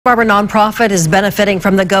Barbara nonprofit is benefiting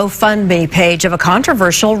from the GoFundMe page of a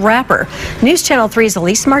controversial rapper. News Channel 3's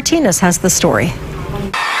Elise Martinez has the story.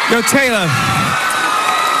 Yo, Taylor,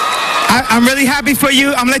 I'm really happy for you.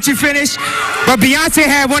 I'm gonna let you finish. But Beyonce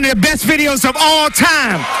had one of the best videos of all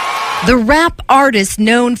time. The rap artist,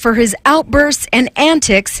 known for his outbursts and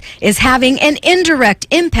antics, is having an indirect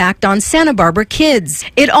impact on Santa Barbara kids.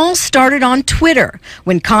 It all started on Twitter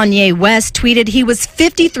when Kanye West tweeted he was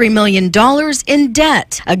 $53 million in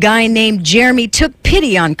debt. A guy named Jeremy took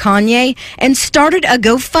pity on Kanye and started a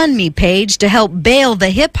GoFundMe page to help bail the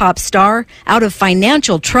hip-hop star out of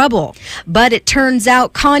financial trouble. But it turns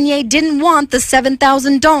out Kanye didn't want the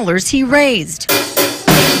 $7,000 he raised.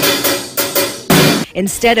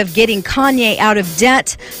 Instead of getting Kanye out of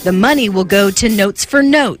debt, the money will go to Notes for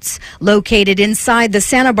Notes, located inside the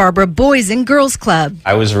Santa Barbara Boys and Girls Club.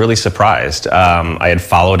 I was really surprised. I had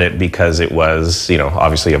followed it because it was,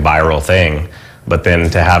 obviously a viral thing. But then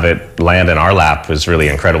to have it land in our lap was really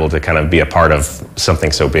incredible to kind of be a part of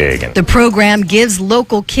something so big. The program gives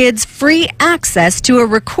local kids free access to a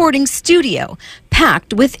recording studio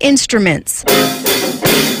packed with instruments.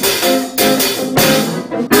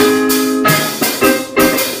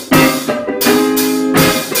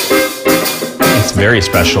 It's very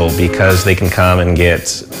special because they can come and get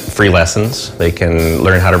free lessons. They can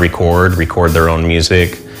learn how to record their own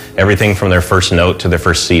music. Everything from their first note to their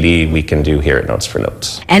first CD we can do here at Notes for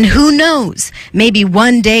Notes. And who knows, maybe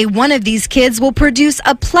one day one of these kids will produce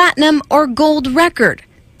a platinum or gold record.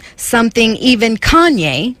 Something even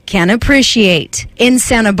Kanye can appreciate. In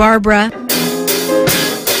Santa Barbara,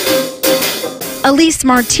 Elise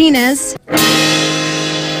Martinez,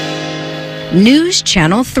 News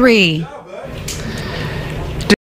Channel 3.